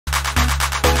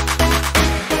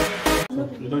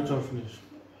You don't chop finish.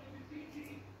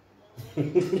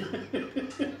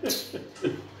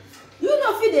 You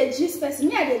know feel the gist person,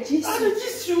 me I the gist. I the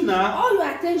gist you now. All your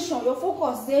attention, your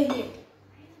focus there here.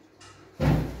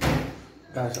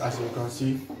 Guys, as you can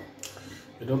see,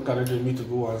 you don't carry the meat to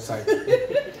go one side.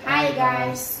 Hi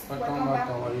guys, welcome back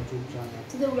to our YouTube channel.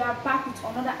 Today we are back with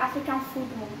another African food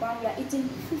mukbang. We are eating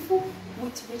fufu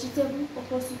with vegetable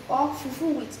opposite or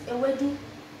fufu with ewedu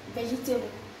vegetable.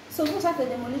 So first of all,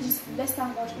 the demologist, let's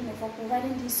thank God for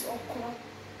providing this okro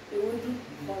ewedu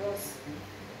for us.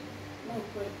 No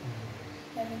pray.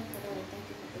 Heavenly Father, we thank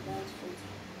you for providing food.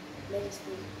 Let us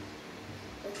pray.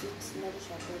 Let it nourish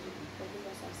our body. Forgive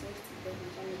us our sins to God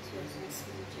and turn it to us and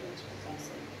see to us for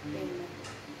ourselves. Amen.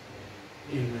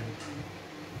 Amen.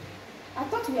 I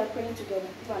thought we are praying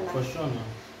together. For sure now.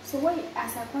 So when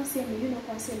as I can't say me, you know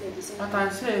can't say me the same. But I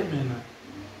say amen now.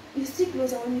 You still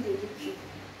closer when they look you.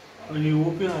 When you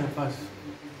open your fast.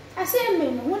 I say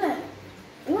amen.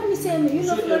 When you say amen, you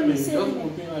know when you say amen. Just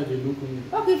open eye, they look me.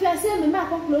 Okay, if I say amen, I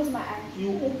can close my eye. You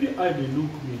open eye, they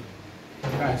look me.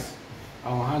 Guys,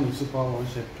 our hand is super one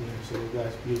shape clean. So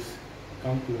guys, please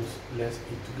come close. Let's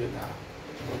eat together.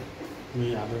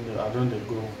 Me, I don't go. I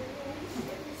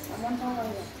wonder why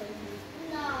you're telling me.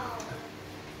 No.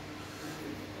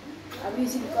 I'm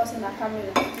using because in a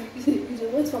camera. You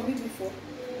wait for me before.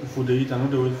 Before they eat, I know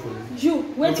they wait for you.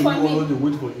 You wait for me. They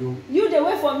wait for you. You they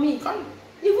wait for me.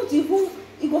 Even if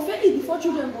you go fair eat before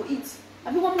children go eat.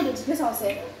 I be one more to displace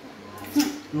ourselves.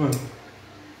 You want?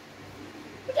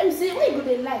 You can say where you go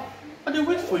they lie. But they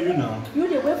wait for you now. You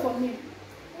they wait for me.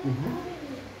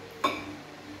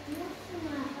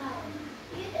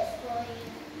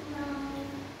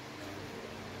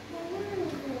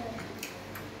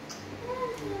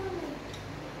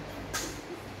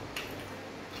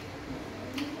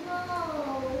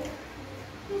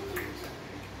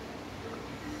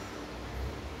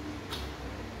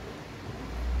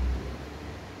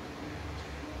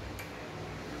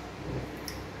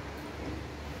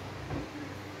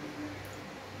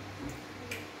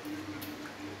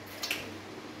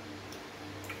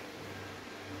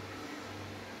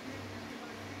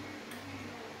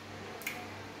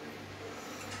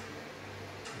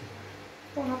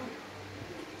 What happened?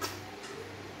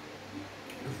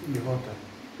 The food is hot.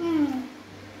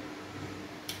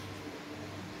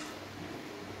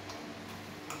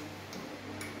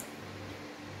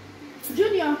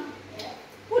 Junior,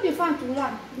 put the fan to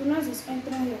run. The noise is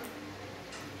entering here.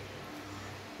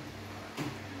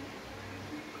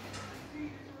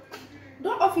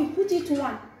 Don't off it, put it to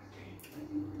one.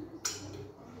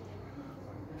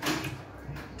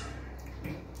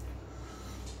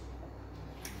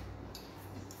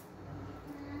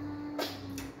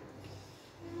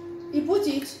 You put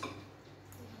it.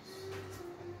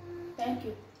 Thank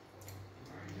you.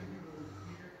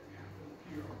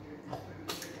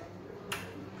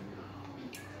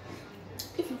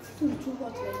 If it's too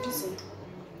hot like this,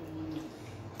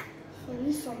 for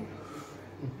this one.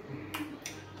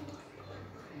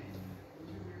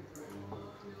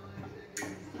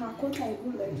 Now cut my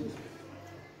glue like this.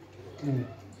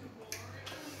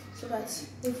 So that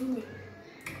everywhere.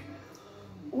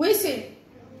 Whistle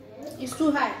is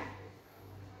too high.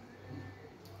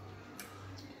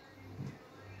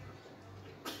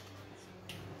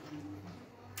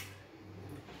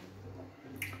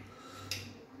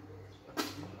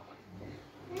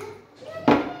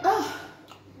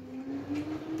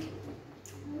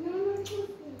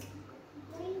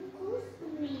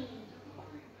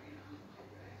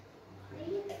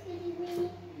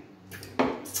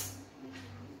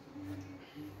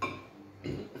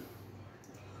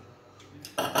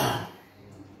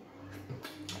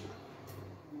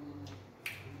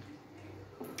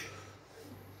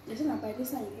 They say that by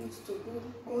this time you need to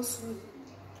go sleep.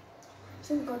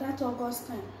 So because that August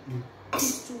time,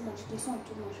 it's too much, the sun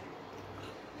too much.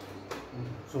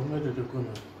 So where did you go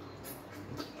now?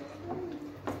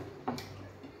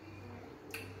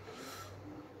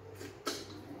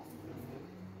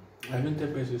 I didn't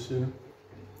take place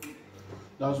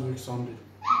last week Sunday.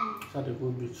 Saturday go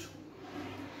beach.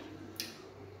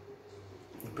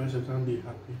 The person can be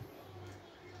happy.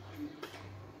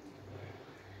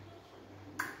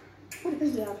 What the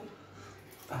person happy?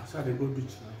 Saturday go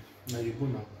beach now. Now you go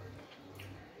now.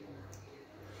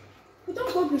 We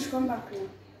don't go beach, come back now.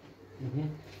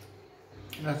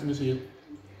 That's me say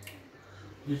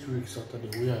this week Saturday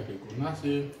where they go. Now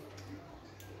say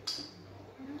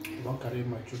I don't carry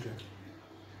my children.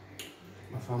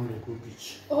 My family go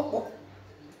beach. Oh.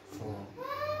 For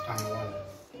annual.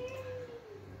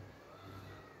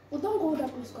 We don't go that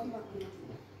place, come back now.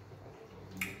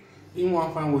 In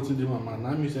one find what to do, mama.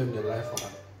 Now me save the life for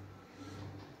her.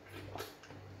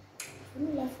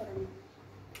 No life for them.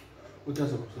 What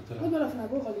else supposed to tell her? Maybe of na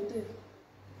go holiday.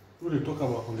 What they talk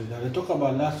about holiday? They talk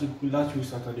about last week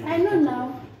Saturday. I know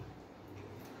now.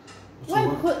 So Why?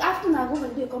 what? Because after na go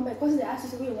holiday come back, because they ask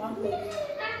you to go in one place.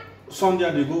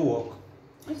 Sunday they go work.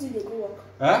 Saturday they go work.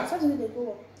 Huh? Saturday they go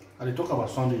work. And they talk about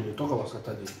Sunday, they talk about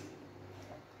Saturday.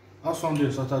 How Sunday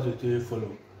and Saturday they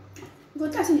follow? Go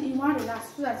tell you you want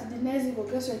relax so that the next day go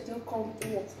get your tail come to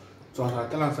work. So as I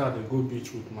tell her say I dey go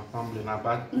beach with my family, na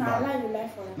bad. Na lie you lie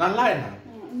for them. Na lie now.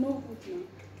 No good now.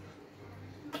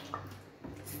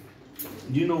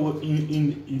 Do you know what do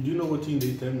you know what thing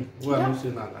they tell me? Well, Yeah. I'm not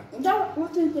saying na lie. That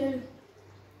what you tell you?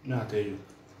 Me I tell you.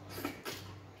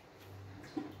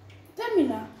 Tell me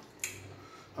now.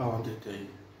 I want to tell you.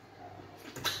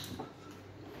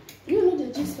 You know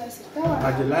the gist person. That one.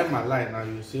 I dey lie my lie now.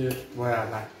 You say why I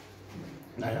lie.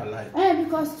 Now you lie. Eh,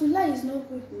 because to lie is no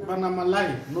good now. But na my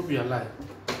lie, no be a lie.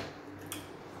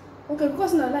 Okay,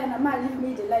 because na lie, na man leave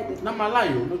me the lie. Na my lie,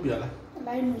 no be a lie.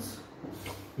 Lie news.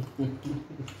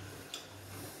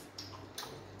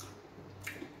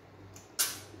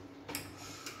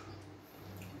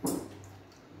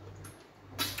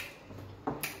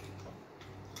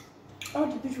 All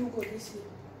the beach will go this year.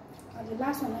 And the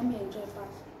last one, let me enjoy part.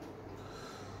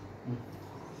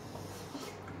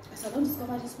 As I don't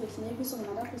discover this place, in every song,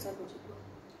 another place I go to go.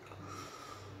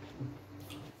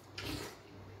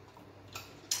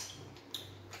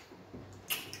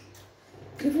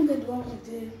 Even the one with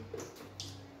the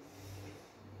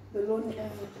Bologna.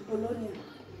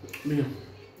 Me,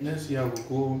 next year I will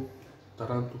go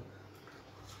Toronto.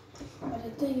 But I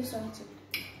tell you something.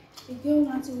 The girl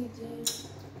wanted with the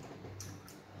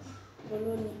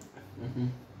Bologna.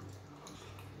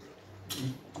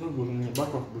 No Bologna,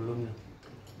 back of Bologna.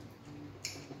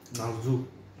 Now zoo.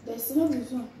 There's no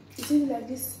reason. You see like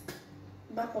this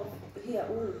back of here,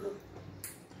 oh look.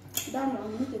 That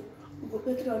one, you need to go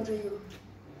pay 300 euros.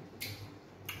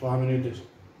 For how many days?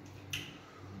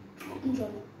 Enjoy.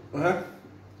 Huh?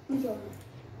 Enjoy.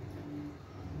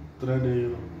 300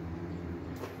 euro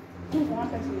Two for one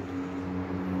person.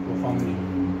 for family.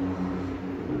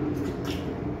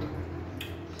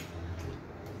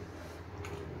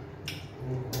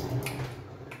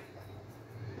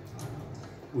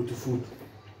 With the food.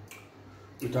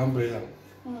 With umbrella.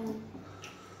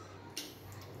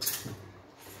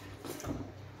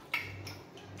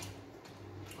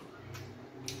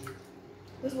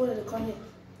 This is what they come here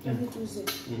every Tuesday.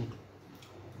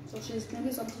 So she's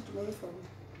bringing something tomorrow for me.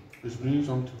 It's bringing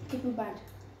something. Keep it band.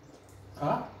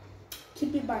 Huh?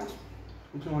 Keep it band.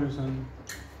 What do you want to send?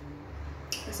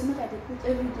 The same that they put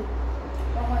every day.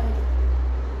 1 euro.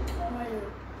 1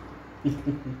 euro.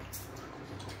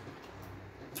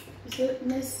 You say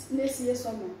next year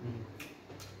summer.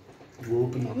 We'll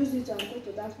open up. Use it and go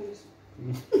to that place.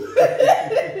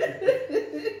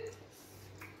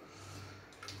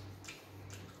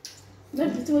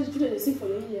 That's the thing what they sing for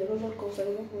your ear, roller coaster.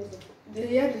 They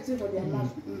hear the thing for their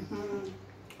mouth.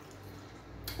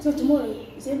 So tomorrow,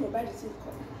 you say go buy the thing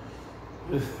come.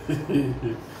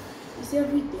 It's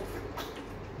every day.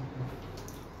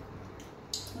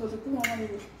 But the people want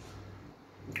to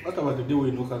What about the day where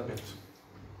you no carpet?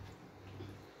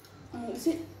 you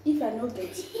see, if I no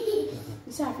get,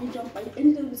 you say I feel jump.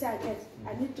 Anything you say I get,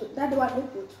 I need to. That one no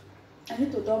put. I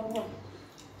need to double one.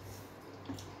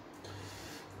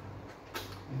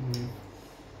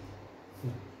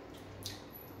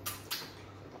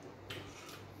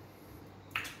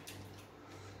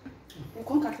 You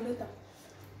come calculator.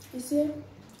 You say,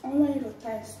 on 1 euro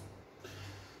times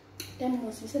 10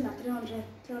 months, you say na 300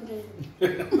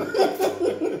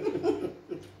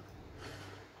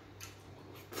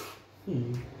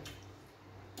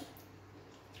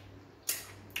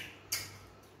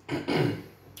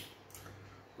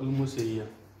 Almost a year.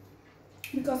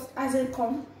 Because as they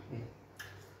come,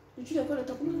 the children go to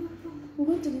talk, no, we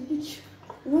went to the beach,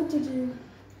 we went to the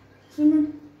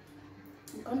swimming,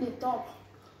 we come the top.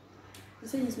 He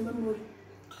say his memory.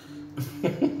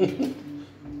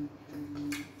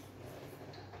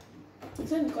 He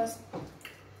said because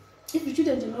if the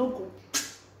children do not go,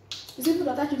 you see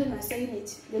people that children are saying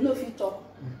it, they know if you talk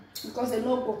because they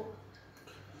no go.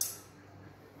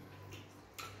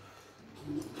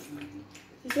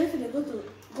 He said if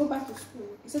they go back to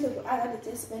school, he said they go either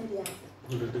they spend their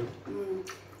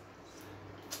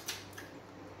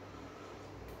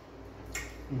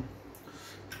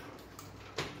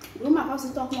my house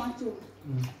is talk one too.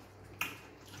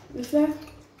 We said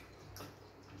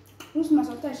Christmas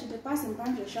sometimes she dey pass in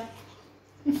Banjo shop.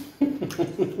 He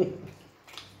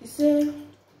say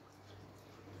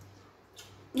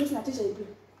Listen, I teach you.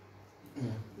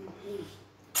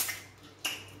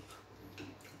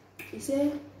 He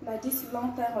say like this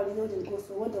long time holiday they go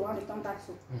so what they want to come back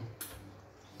so.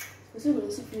 You see when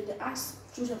they ask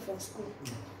children from school.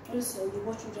 Only say you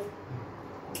watch children.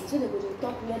 They say they go to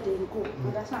talk where they go.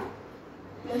 Understand?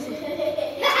 Listen.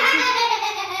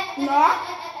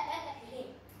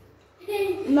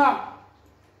 No.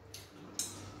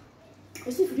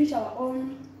 You see if we reach our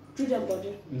own children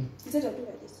body. He said they'll do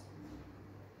like this.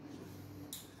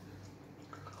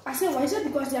 I said why? He said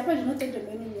because their parents do not take them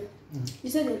anywhere. He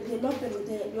said they love them,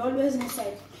 they're always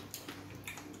inside.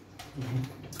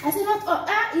 I said not all.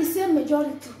 He said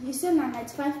majority. He said not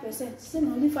 95%. He said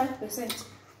only 5%.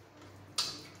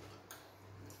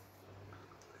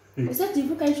 He said if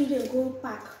you can children go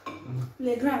park,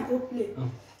 playground go play.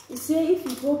 He said if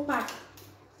you go park,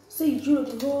 say you draw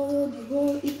the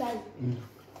whole Italy,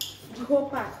 the whole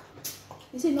park.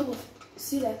 He said you no go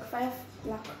see like 5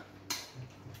 black.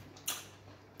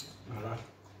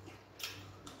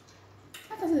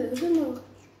 I said, I don't know.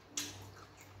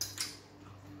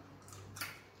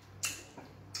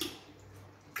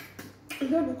 It's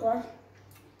not because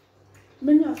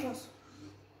many of us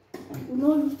we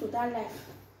not used to that life.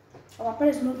 Our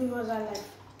parents not give us that life.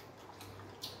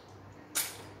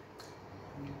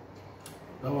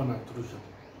 That one is true,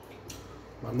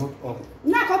 but not all.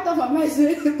 Now I cut off my mind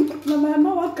say, my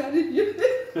mom will carry you.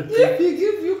 If he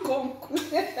give you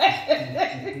concours.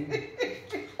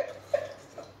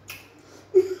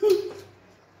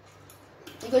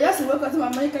 You just work out my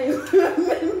money, can you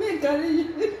carry you?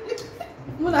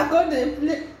 When I go to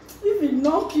play, if he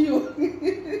knock you.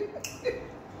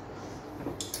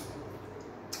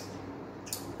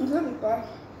 It's not because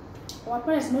our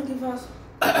parents don't give us,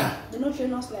 they don't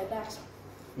train us like that.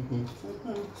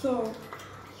 So,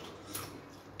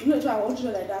 you know, I want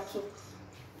you like that. So,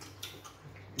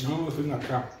 no, it's not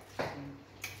that.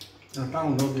 I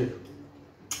found no good.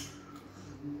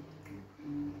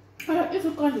 If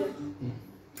you come here,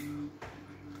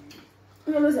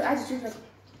 you know, the attitude that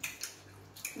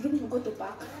people go to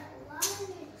park.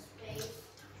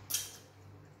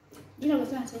 You know,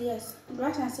 the time say yes. The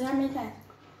last time say how many times?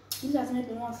 You just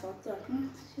maybe once or two.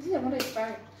 She said, "Your mother is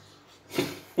trying."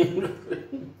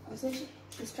 I said,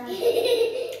 "She's trying."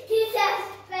 She's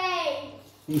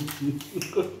face.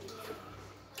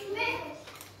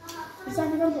 It's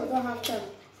African people don't have time.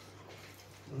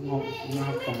 No, you don't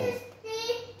have come on.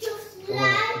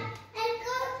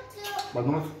 But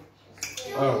not.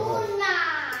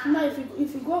 Oh, No, if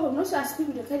you go home, not as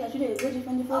people they tell you they go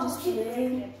different for this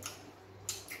play.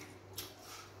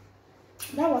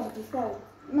 That was before.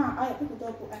 Now I people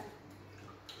don't go.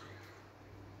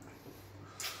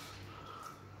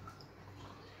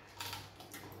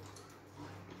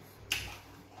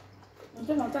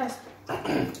 Sometimes,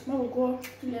 no we go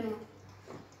to them.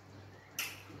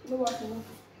 No what you.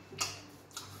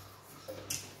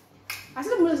 I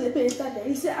said, "When they pay that,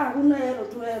 he said, "I will not ever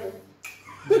do ever."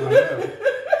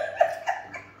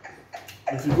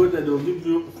 if you go there, they'll give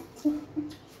you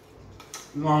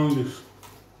no English.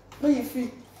 When you feel.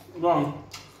 No.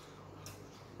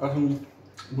 As in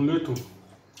Buleto.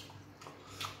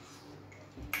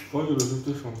 4 euro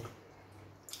 50 cents.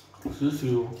 6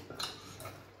 euro.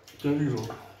 10 euro.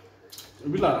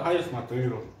 It'll be like highest na 10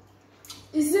 euro.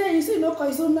 He said, "You see, no,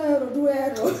 because it's not euro, do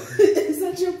euro." He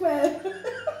said, "Cheaper."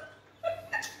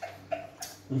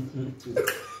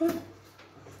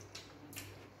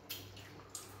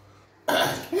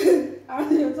 I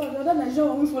don't know. That Nigerian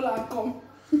woman for like come.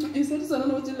 He said, "This I don't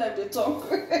know what you like to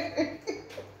talk."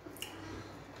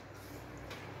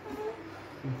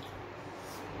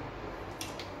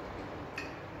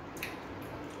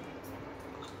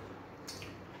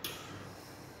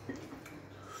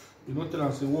 You know, tell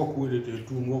us say walk where they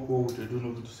do, walk what they do,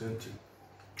 not do the same thing.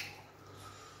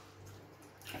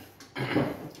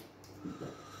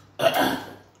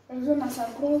 And then as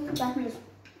I go to that place,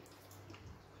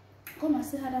 come and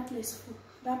see how that place full,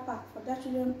 that park for that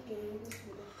children play.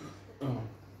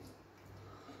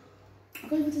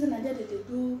 Because if it is an idea that they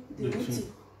do the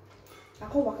meeting, I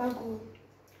call Waka go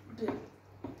there.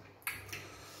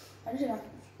 I just like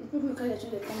people who carry the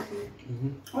children come here.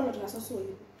 All of them are so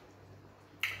you.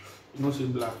 You know, say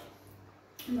black.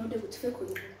 No, they would fake with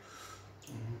you.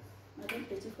 I don't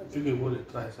pity for them. You get what they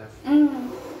try, sir. They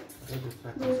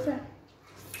will try.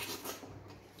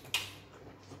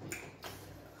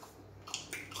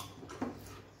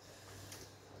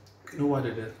 You know why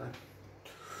they try?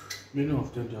 Many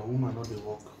of them, they are women, not they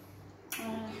work.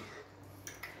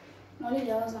 Only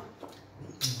the husband.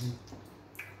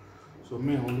 So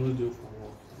men always do for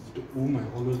work. The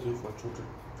women always do for children.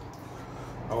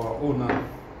 Our own now,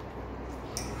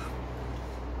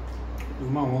 The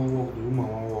man won't work, the woman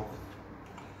won't work.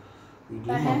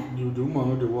 The woman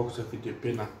know the work if it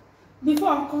pay now. Before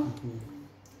uncle.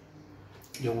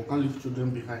 Yeah, we can't leave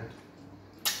children behind.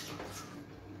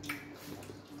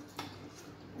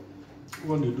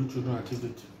 When they do children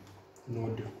activity, no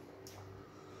deal.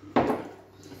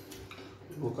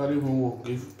 You will carry homework,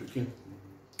 give picking.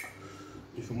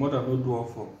 If your mother don't do all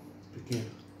for picking,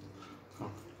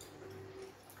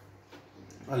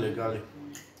 allegally.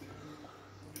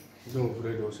 Don't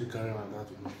afraid of carrying like that.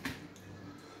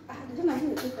 I don't know if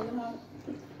they take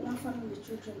one family the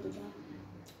children began.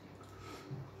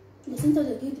 The center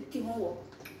they give the picking homework.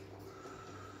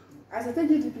 As I tell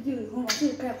you the picking home, I say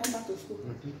you can't come back to school.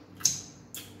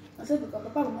 I said because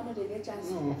Papa will not get chance.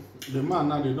 No, the man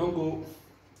now they don't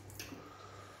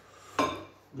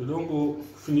go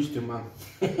finish the man.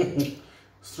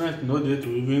 Strength not there to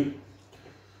even.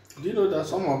 Do you know that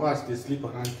some of us they sleep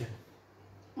around 10?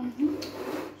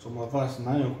 Some of us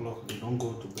 9 o'clock they don't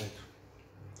go to bed.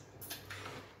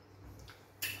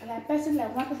 And a person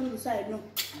like one people decide no.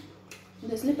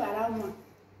 They sleep around 1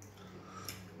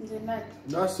 in the night.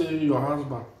 That's say your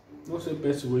husband. Not say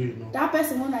person where you know. That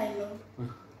person one I know.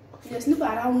 They sleep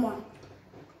around 1.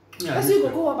 Yeah, Person you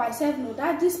go up by 7 no.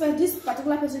 That this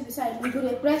particular person beside you go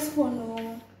to press phone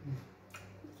no.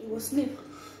 He will sleep.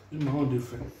 It's my own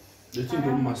different. They think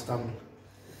don't master me.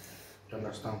 You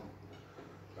understand?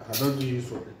 I don't do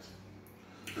use of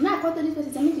it. Now I call this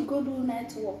person tell me to go do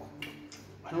night work.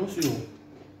 I don't see you.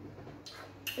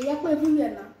 You are everywhere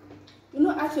now. You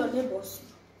know, ask your neighbors.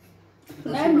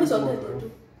 Now I miss what they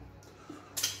do.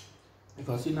 If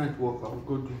I see night work, I will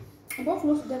go do. I go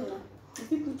close to them now. The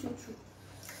people choo choo.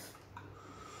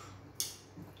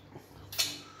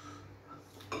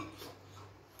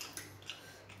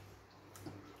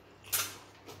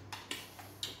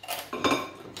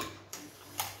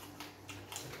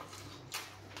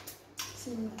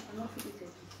 See me, I'm not feeling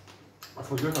it. I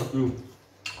forget how to do.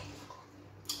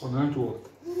 On night work.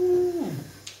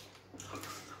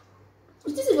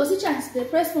 This is a chance. They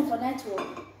press phone for night work.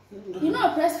 You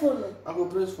know, press phone. I go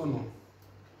press phone now.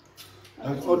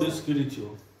 Like all this security.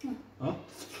 Huh?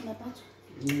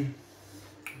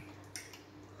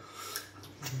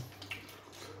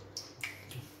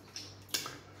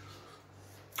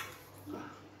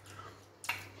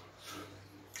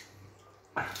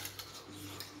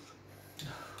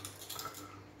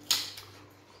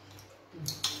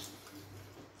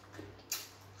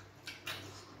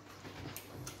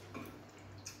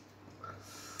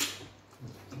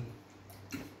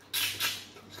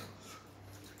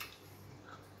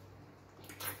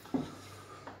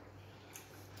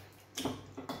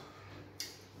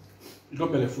 You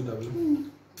don't belly food, have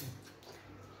you?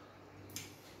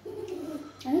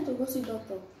 I need to go see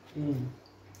doctor. Mm.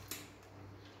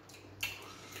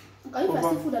 Okay, if I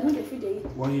see food, I know the food they eat.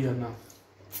 1 year now.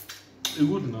 It's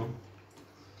good now.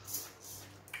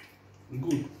 It's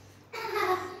good.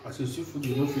 As you see food,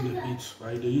 you don't feel the eat,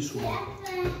 right? They eat small.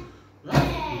 You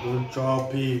don't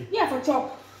chop it. Yeah, for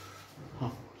chop. Huh.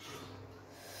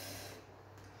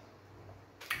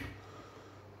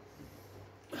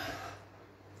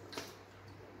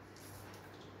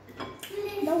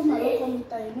 That woman don't call me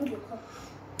tired, you know the cup.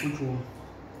 Which one?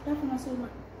 That woman say, man.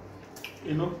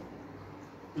 You know?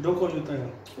 You don't call you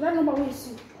tired. That number we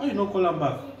see. How you don't call her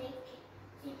back?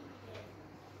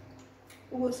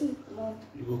 We will see tomorrow.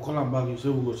 You go call her back, you say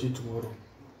we go see tomorrow.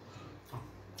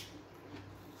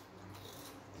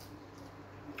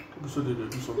 So they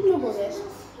do something. You know go rest.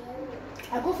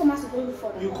 I go for my school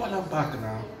before that. You call her back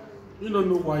now. You don't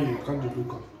know why you can't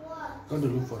look up. Can't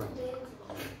look for her.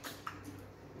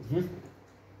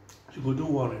 You go do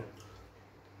worry.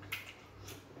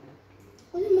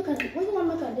 What do you want to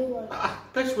make a day worry?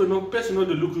 Person know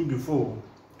they look you before.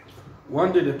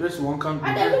 One day the person won't come.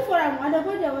 And they look for them, and they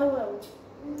go there well.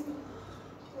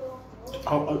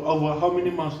 Over how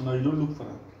many months now you don't look for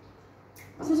them?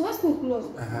 Since when school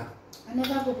closed, Uh-huh. I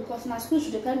never go because my school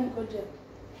should carry me go there.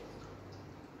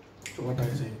 So what are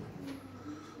you saying?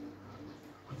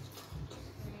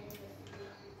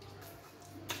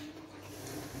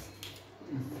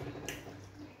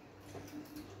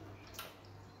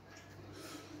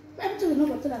 Everything you know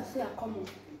go tell and say I come home.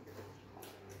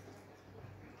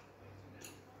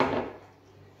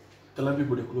 Telling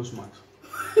people they close mouth.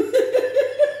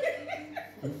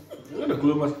 They know the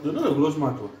close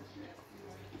mouth.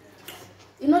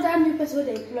 You know that new person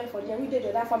they employ for there, we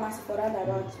did that pharmacy for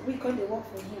roundabout. We come they work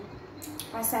for him.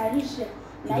 As I reach there,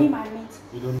 now him and meet.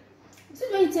 You don't. See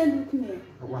when you tell look me.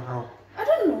 How? I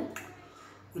don't know.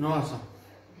 You know answer.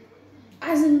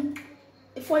 As in,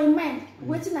 for a man,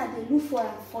 waiting at the look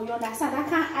for you understand. I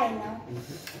can't eye now.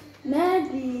 Now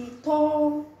the tall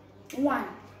one.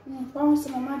 One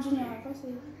say Mama Junior, I say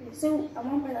I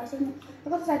want to say no.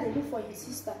 Because I they look for your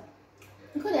sister.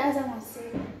 Because the other one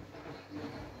say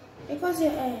because you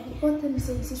can't tell me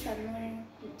say your sister no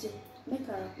make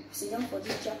her sit down for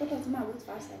this chair. Because my wait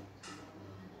faster.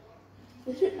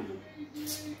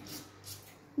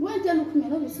 When they look me,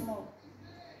 no be small.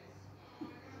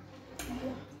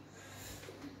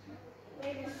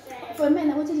 For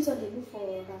men, I want to do something look for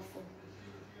that for.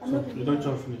 So you don't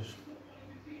just finish.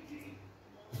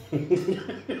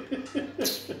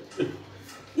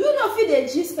 You don't feel the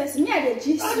gist person. Me, I the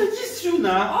gist. I the gist you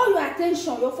now. All your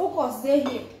attention, your focus, they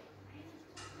here.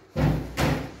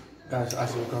 Guys,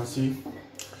 as you can see,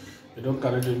 you don't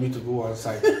carry the meat to go one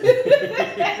side.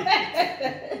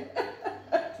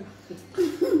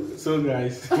 So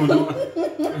guys, as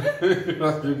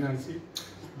you can see,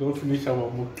 don't finish our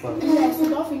mukbang. Yes, we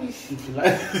don't finish. If you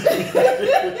like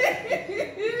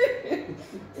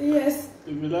Yes.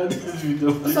 If you like this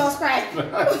video, please subscribe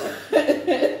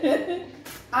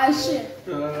and share.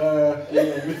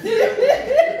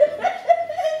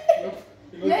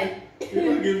 You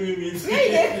don't give me meat.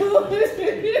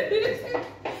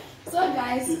 So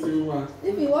guys, if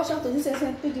you watch up to this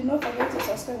section, please do not forget to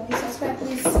subscribe. When you subscribe,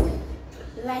 please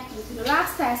like it. The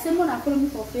last time someone follow me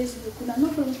for Facebook, you not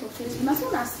follow me for Facebook. Now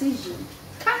someone stage.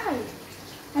 Kai.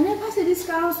 I never say this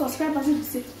kind of subscribers to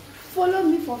say follow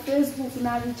me for Facebook.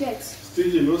 Now reject.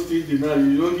 Stage, no stage now.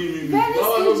 You don't give me meat.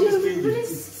 Very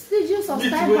stage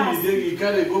subscribers. You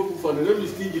can't go for the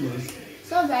stinginess.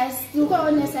 So guys, you go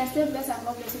on next. I stay blessed and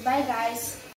God bless you. Bye guys.